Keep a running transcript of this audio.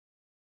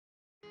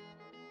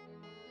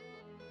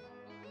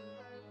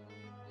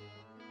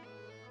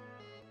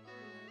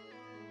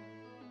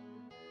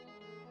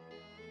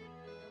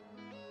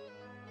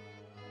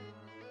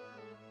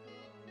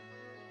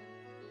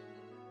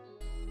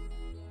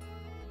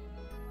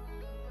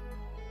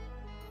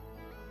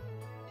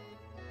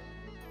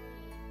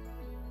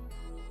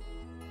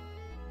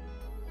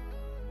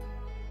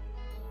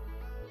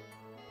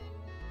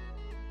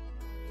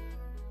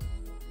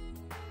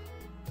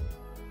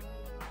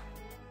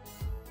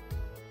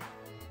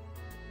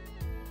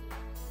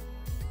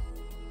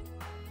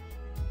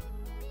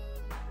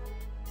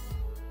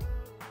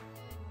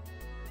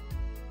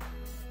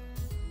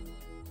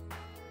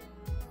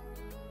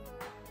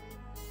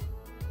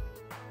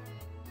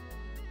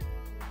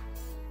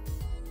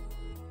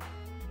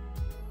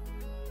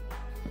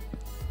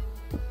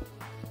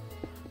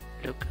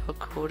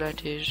cool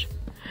that is.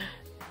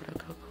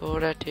 Look how cool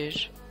that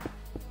is.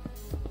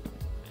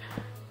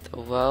 The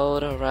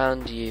world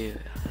around you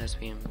has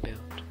been built.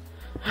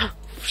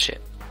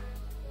 Shit.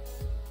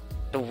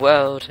 The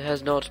world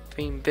has not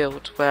been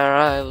built where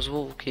I was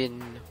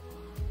walking.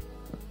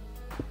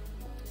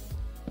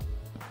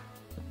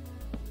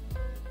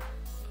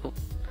 Oh.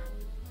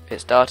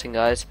 It's starting,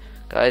 guys.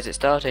 Guys, it's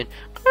starting.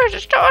 Guys,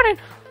 it's starting.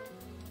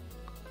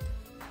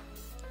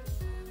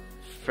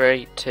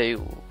 3, 2,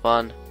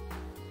 1.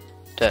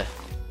 Duh.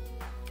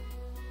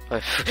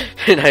 Oh,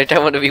 no, I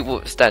don't want to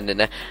be standing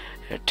there.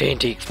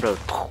 TNT explode.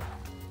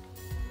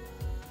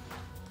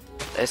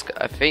 Let's go.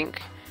 I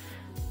think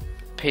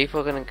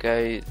people are gonna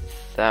go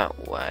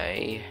that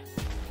way,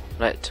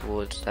 like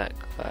towards that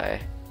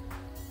guy.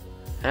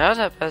 And how's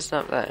that person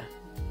up there?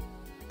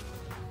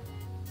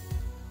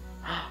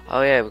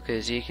 Oh yeah,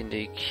 because you can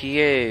do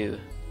Q.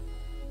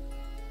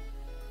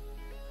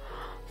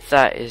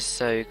 That is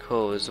so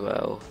cool as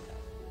well.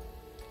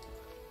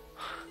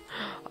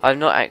 I've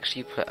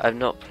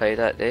not played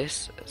at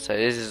this, so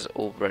this is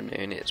all brand new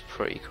and it's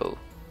pretty cool.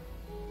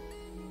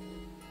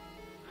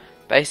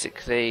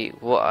 Basically,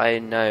 what I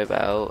know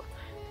about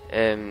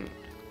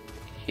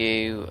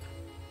you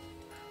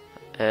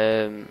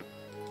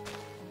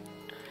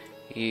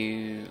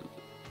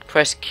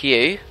press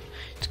Q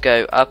to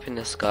go up in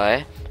the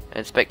sky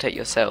and spectate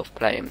yourself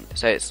playing.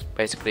 So it's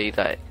basically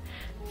like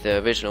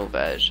the original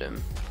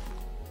version,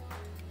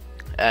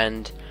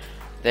 and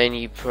then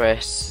you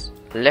press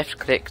left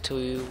click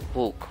to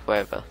walk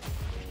wherever.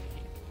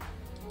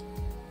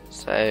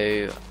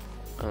 So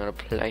I'm gonna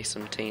play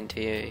some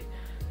TNT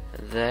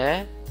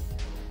there.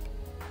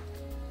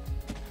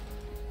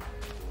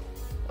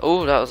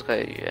 Oh, that was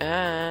good.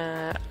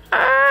 Yeah.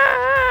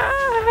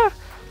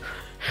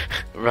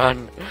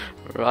 Run,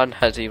 run,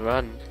 Hazzy,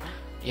 run.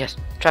 Yes,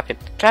 trap him,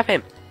 trap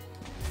him.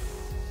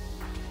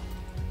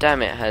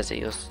 Damn it,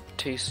 Hazzy, you're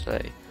too slow.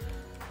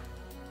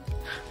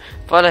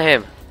 Follow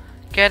him.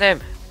 Get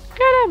him,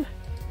 get him.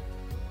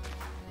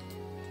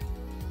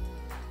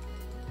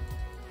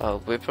 Oh,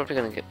 we're probably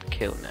gonna get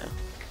killed now.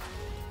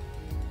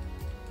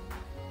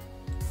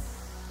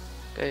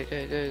 Go,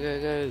 go, go, go,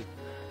 go.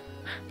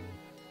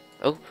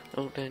 Oh,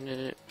 oh, no, no,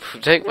 no.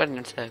 Don't run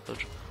in circles.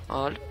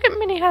 Oh, look at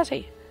Mini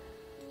Hazzy.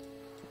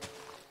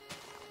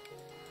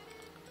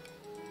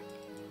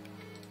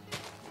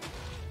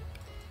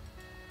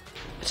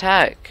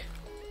 Attack.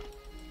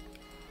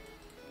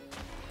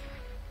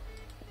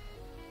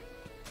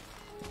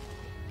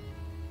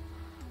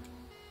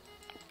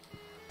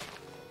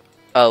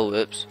 Oh,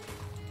 whoops.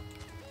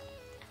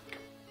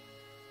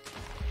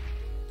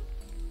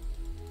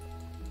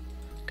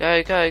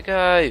 Go, go,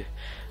 go!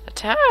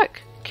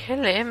 Attack!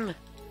 Kill him!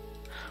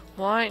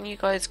 Why aren't you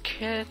guys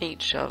killing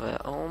each other?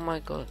 Oh my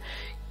god.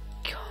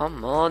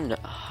 Come on,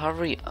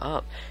 hurry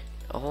up.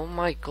 Oh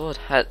my god,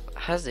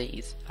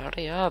 Hazzies,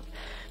 hurry up.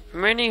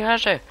 Mini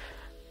Hazzy!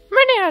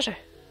 Mini Hazzy!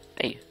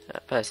 Hey,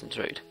 that person's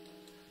rude.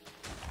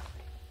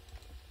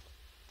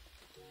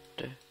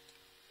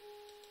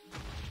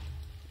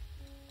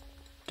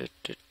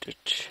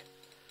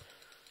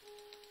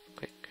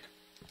 Quick.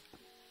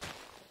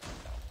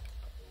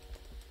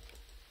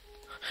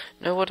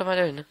 No, what am I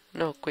doing?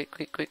 No, quick,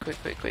 quick, quick,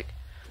 quick, quick, quick.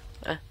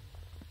 Come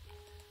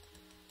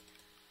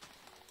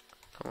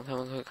on, come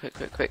on, quick, quick,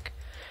 quick, quick.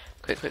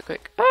 Quick, quick,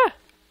 quick. Ah!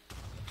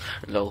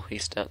 Lol,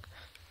 he's stuck.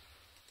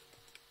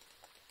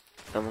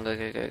 Come on, go,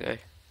 go, go, go.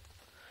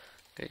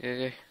 Go, go,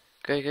 go.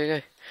 Go, go,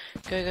 go.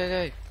 Go, go,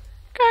 go.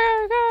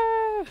 Go,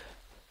 go!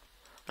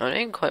 I'm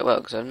doing quite well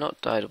because I've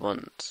not died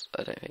once,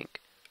 I don't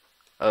think.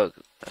 Oh,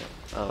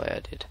 oh, wait, I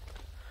did.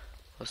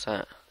 What's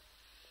that?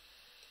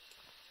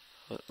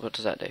 What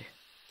does that do?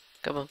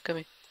 Come on, come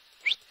here.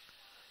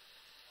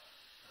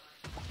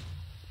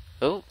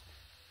 Oh.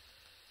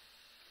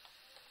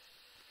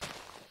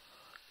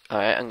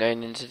 Alright, I'm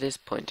going into this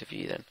point of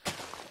view then.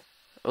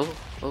 Oh,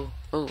 oh,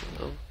 oh,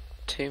 oh.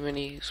 Too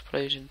many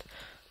explosions.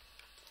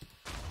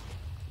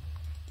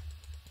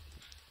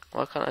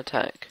 Why can't I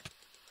attack?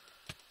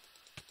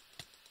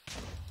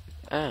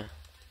 Ah.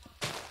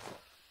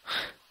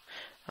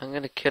 I'm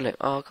gonna kill him.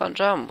 Oh, I can't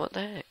jump. What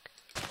the heck?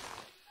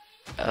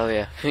 Oh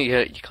yeah,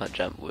 you can't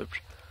jump. Whoops.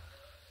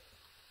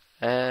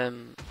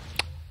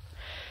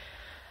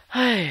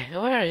 Hey,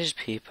 where is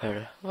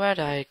Peeper? Where'd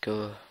I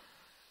go?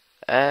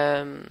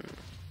 As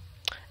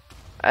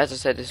I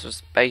said, this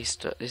was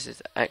this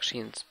is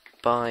actually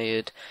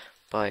inspired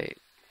by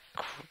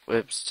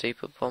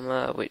Super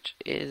Bomber, which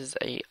is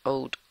a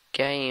old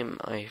game,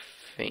 I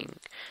think,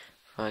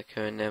 if I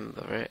can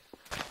remember it.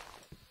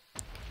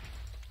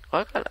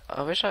 Why can't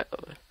I wish I?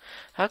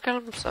 How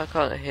come I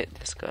can't hit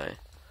this guy?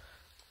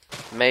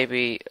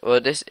 Maybe.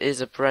 Well, this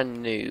is a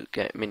brand new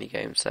mini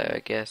game, so I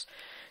guess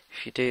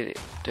if you do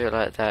it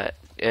like that,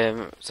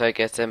 so I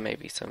guess there may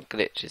be some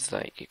glitches,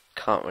 like you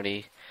can't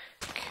really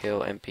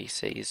kill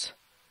NPCs.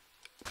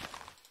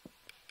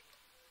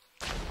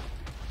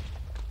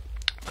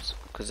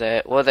 Because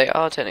they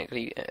are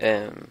technically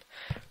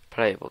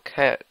playable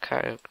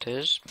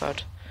characters,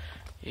 but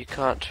you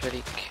can't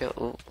really kill.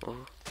 Ooh,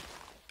 ooh.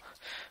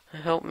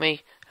 Help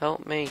me,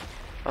 help me.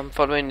 I'm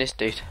following this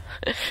dude.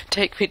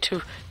 Take me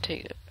to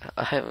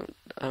I haven't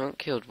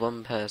killed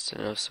one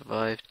person. I've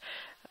survived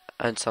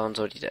and someone's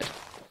already dead.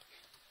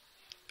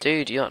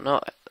 Dude, you're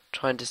not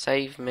trying to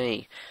save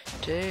me.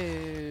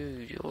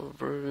 Dude, you're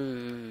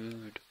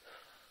rude.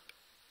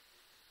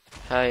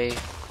 Hey,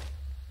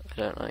 I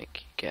don't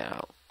like you. Get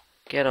out.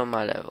 Get on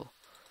my level.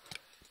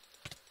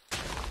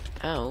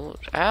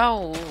 Ouch.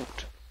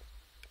 Ouch.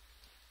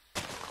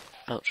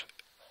 Ouch.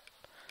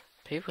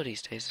 People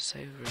these days are so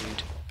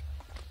rude.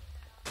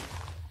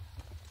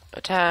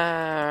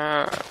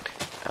 Attack!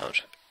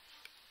 Ouch.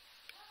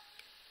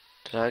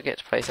 Did I get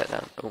to place that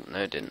down? Oh,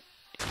 no, I didn't.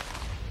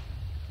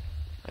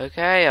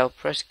 Okay, I'll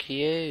press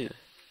Q.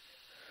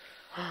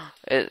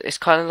 It's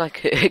kind of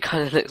like, it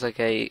kind of looks like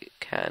a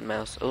cat and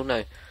mouse. Oh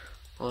no.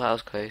 Well, that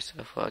was close.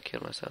 I thought I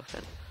killed myself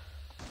then.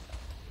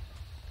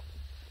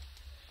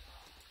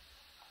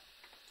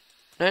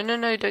 No, no,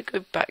 no, don't go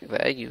back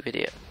there, you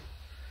idiot.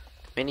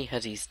 Mini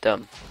has his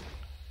dumb.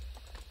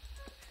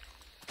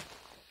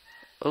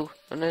 Oh,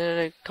 no, no,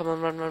 no, come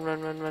on, run, run,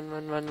 run, run, run,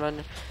 run, run,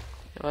 run.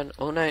 Run.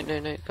 Oh no, no,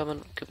 no, come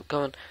on,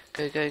 come on.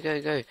 Go, go,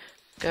 go, go.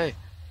 Go,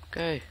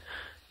 go.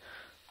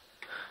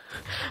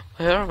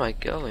 Where am I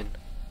going?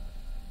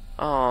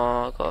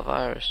 Oh, I got a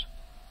virus.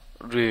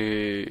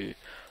 Brains.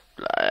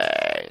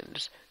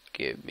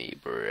 Give me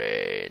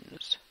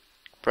brains.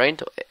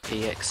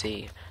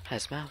 Brain.exe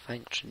has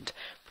malfunctioned.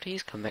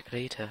 Please come back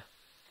later.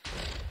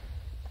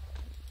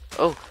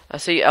 Oh, I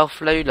see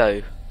Alf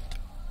Lolo.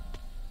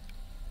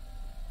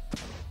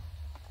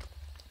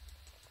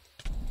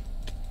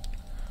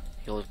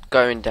 You're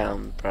going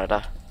down,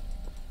 brother.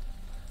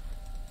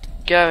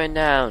 Going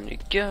down. You're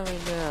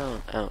going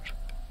down. Ouch.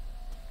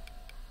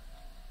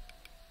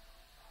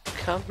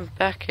 Come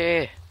back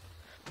here.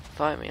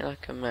 Fight me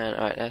like a man.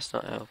 Alright, that's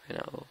not helping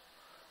at all.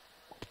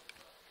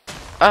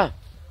 Ah!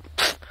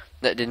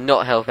 That did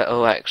not help at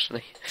all,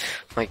 actually.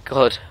 My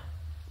god.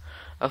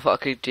 I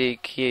thought I could do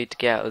Q to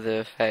get out of the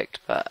effect,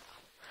 but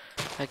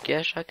I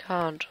guess I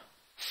can't.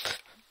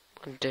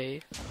 One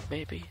day,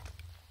 maybe,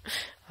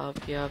 I'll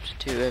be able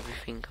to do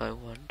everything I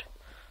want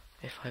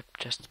if I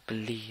just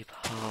believe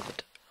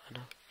hard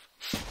enough.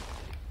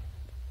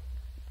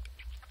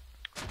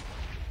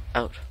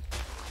 Ouch.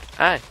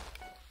 Aye.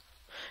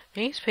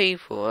 These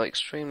people are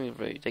extremely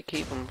rude. They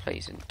keep on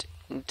placing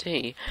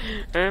TNT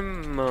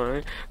in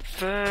my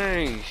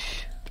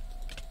face.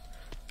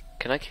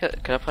 Can I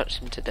punch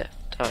him to death?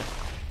 Die.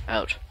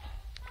 Ouch.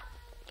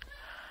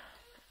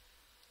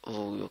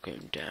 Oh, you're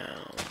going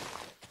down.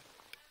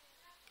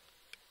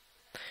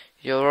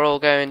 You're all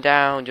going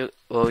down. You're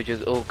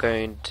all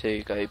going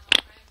to go.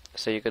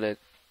 So you're gonna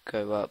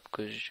go up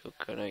because you're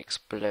gonna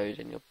explode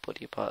and your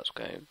body parts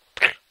going.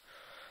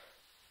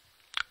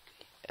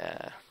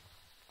 Yeah.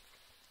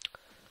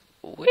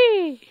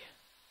 Whee!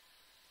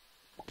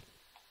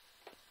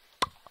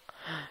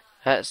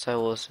 That's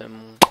so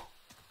awesome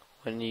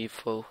when you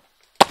fall.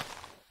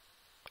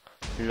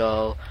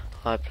 Lol,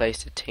 I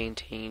placed a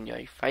TNT in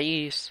your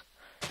face.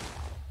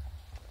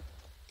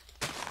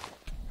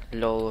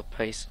 Lol, I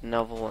placed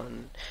another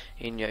one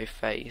in your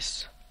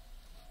face.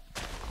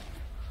 Do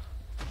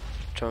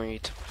you want me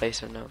to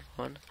place another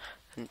one?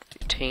 And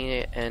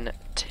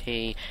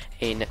TNT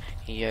in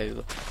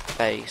your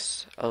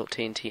face. Oh,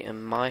 TNT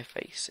in my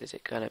face. Is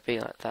it gonna be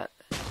like that?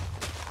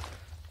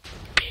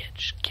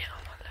 Bitch, get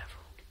on my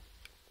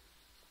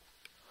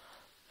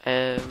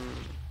level.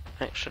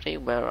 Actually,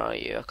 where are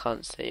you? I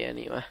can't see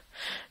anywhere.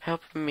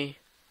 Help me.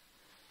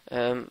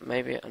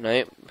 Maybe,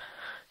 no.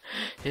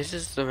 This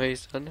is the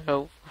most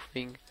unhelpful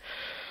thing.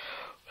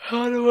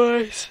 How do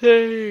I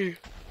see?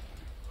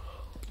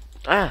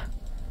 Ah!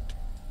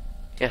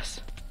 Yes.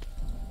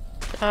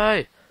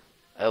 No!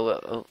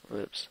 Oh,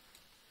 whoops.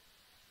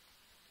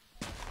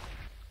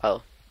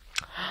 Oh.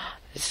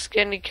 This is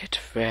gonna get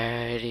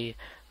very,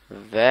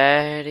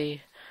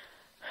 very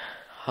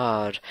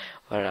hard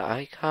where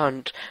I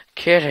can't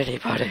kill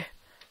anybody.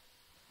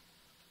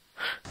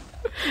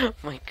 Oh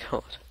my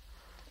god.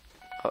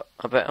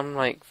 I bet I'm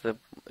like the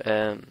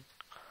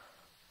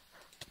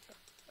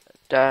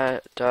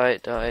die.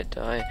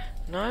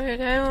 No,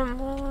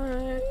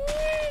 no,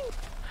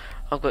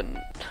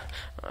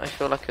 I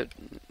feel like a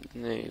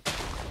noob.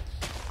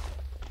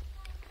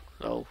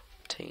 Oh,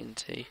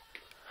 TNT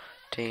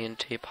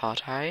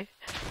party.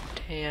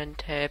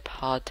 TNT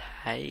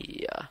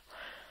party.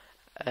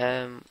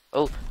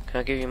 Oh, can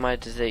I give you my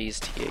disease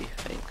to you?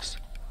 Thanks.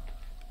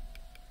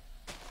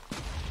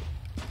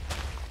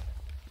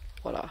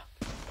 Voila.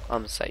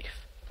 I'm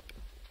safe.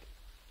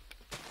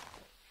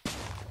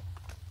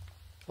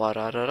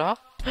 Wada.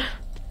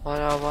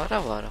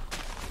 Wada.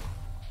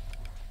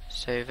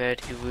 So very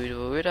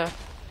wooda.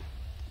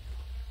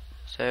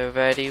 So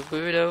very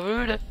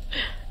wooda.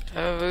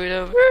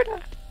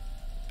 Wooda.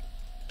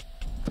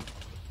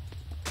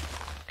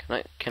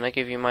 Can I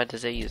give you my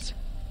disease?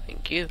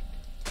 Thank you.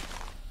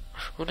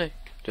 Oh no.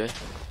 Do it.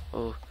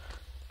 Oh,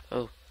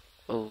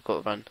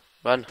 gotta run.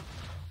 Run.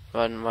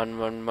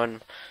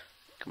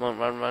 Come on,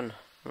 run.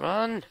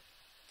 Run.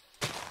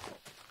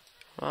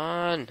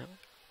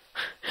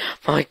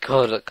 My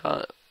God, I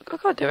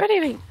can't do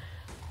anything.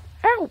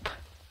 Help!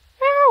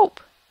 Help!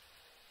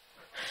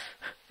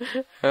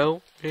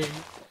 Help me!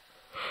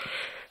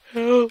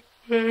 Help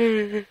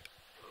me!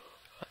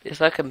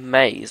 It's like a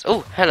maze.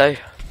 Oh, hello.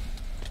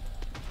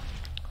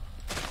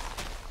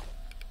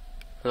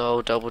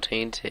 Lol, double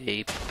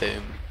TNT.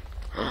 Boom.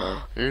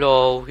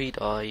 Lol, he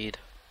died.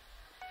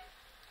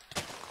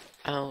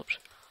 Ouch.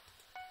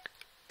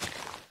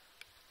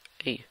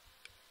 E.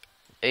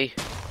 E.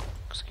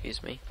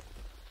 Excuse me.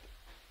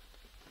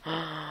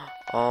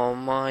 Oh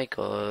my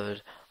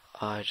God.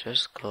 I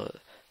just got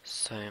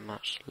so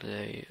much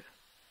loot.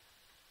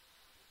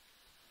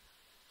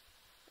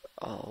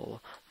 Oh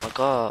my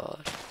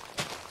God.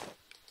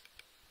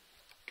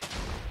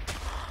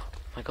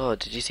 My God,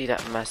 did you see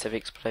that massive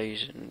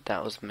explosion?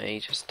 That was me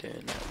just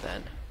doing that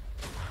then.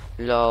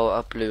 Lol,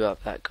 I blew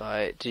up that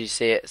guy. Did you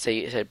see it?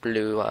 See, it said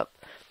blew up.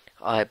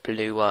 I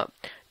blew up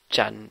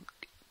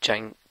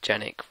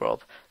Janik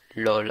Rob.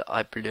 Lol,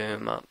 I blew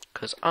him up.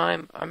 Because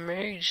I'm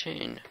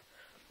amazing.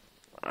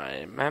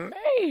 I'm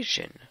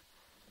amazing.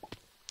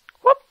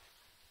 Whoop!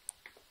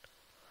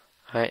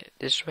 Right,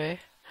 this way.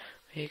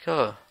 Where you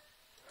go?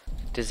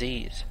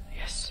 Disease.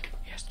 Yes,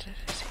 yes, the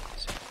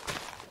disease.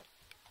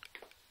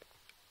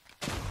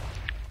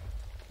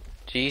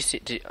 Do you see?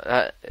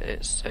 That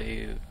it's so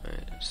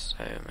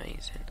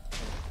amazing.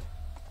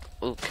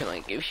 Oh, can I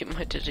give you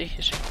my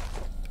disease?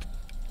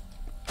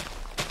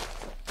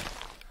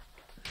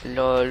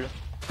 Lol.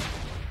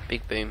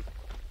 Big boom.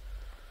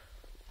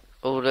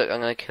 Oh look, I'm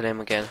gonna kill him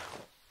again.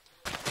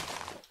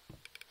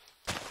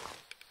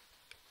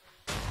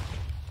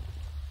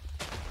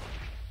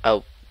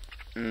 Oh.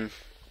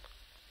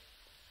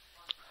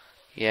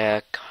 Yeah,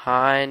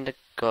 kinda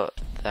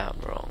got that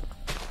wrong.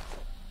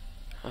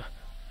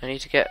 I need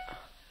to get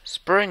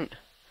sprint.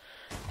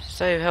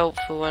 So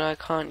helpful when I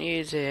can't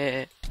use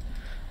it.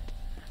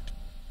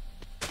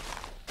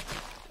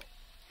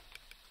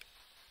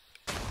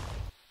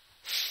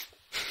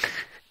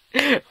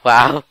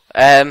 Wow.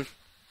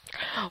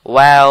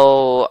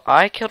 Well,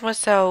 I killed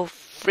myself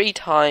 3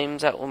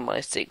 times out of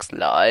my 6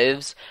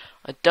 lives.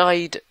 I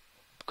died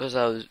because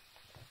I was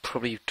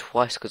probably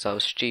twice because I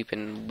was stupid,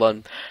 and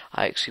one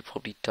I actually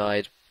probably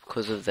died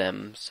because of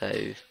them.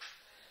 So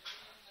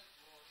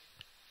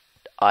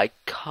I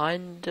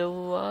kinda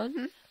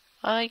won.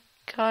 I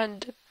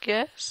kinda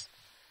guess.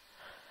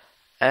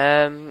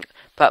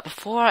 But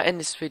before I end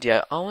this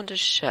video, I want to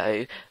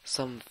show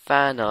some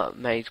fan art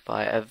made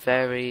by a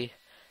very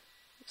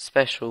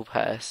special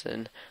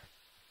person.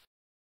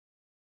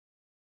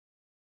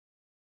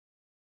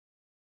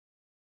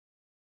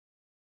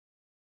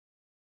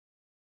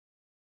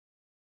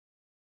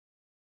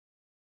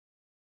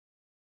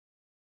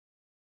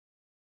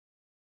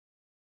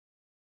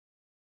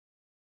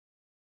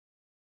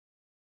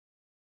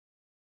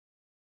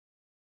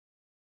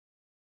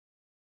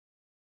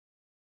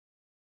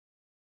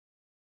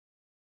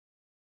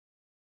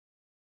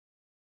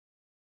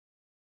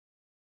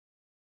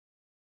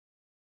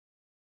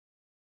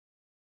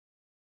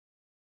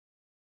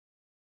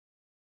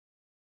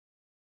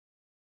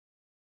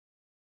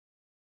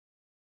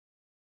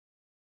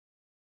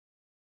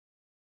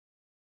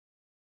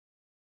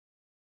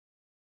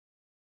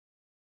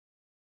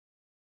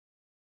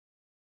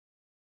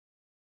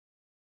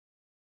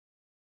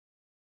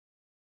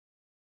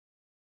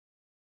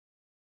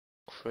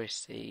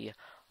 Chrissy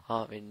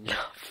are in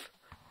love.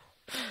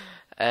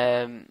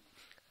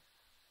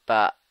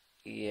 But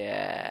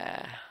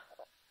yeah,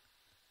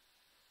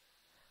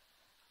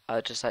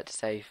 I'd just like to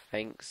say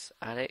thanks,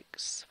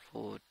 Alex,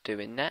 for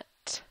doing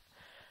that.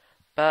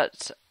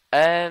 But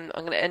I'm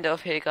gonna end it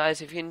off here,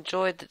 guys. If you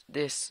enjoyed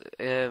this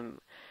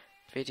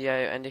video,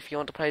 and if you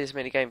want to play this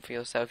mini game for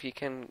yourself, you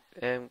can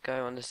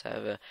go on the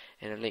server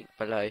in a link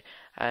below,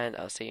 and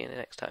I'll see you in the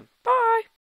next time. Bye.